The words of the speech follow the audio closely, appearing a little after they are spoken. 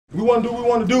We want to do what we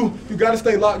want to do. You got to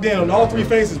stay locked in on all three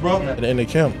faces, bro. At the end of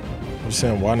camp, I'm just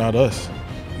saying, why not us?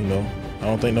 You know, I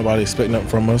don't think nobody expect nothing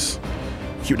from us.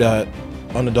 Keep that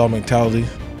underdog mentality,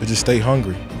 but just stay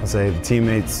hungry. I say the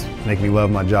teammates make me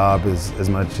love my job as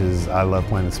much as I love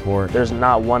playing the sport. There's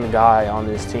not one guy on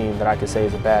this team that I could say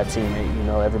is a bad teammate. You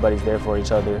know, everybody's there for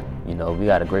each other. You know, we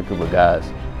got a great group of guys.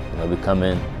 You know, we come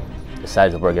in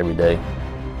excited to work every day.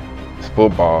 It's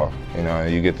football, you know,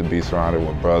 and you get to be surrounded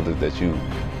with brothers that you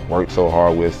worked so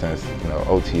hard with since, you know,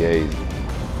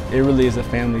 OTAs. It really is a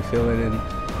family feeling,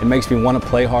 and it makes me want to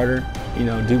play harder, you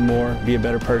know, do more, be a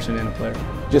better person and a player.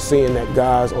 Just seeing that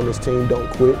guys on this team don't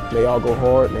quit, they all go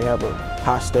hard, and they have a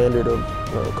high standard of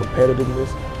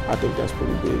competitiveness, I think that's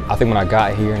pretty big. I think when I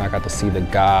got here and I got to see the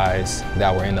guys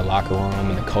that were in the locker room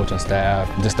and the coaching staff,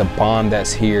 just the bond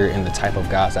that's here and the type of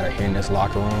guys that are here in this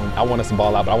locker room, I want us to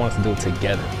ball out, but I want us to do it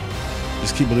together.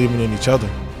 Just keep believing in each other,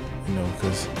 you know,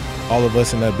 because all of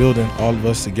us in that building, all of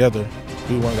us together,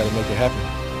 we got to make it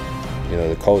happen. You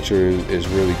know, the culture is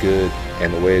really good,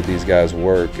 and the way these guys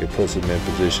work, it puts them in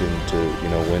position to, you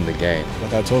know, win the game.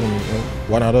 Like I told them, you know,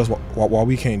 why not us? Why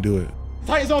we can't do it?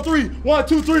 Titans on three. 1,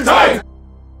 2, 3. Titans!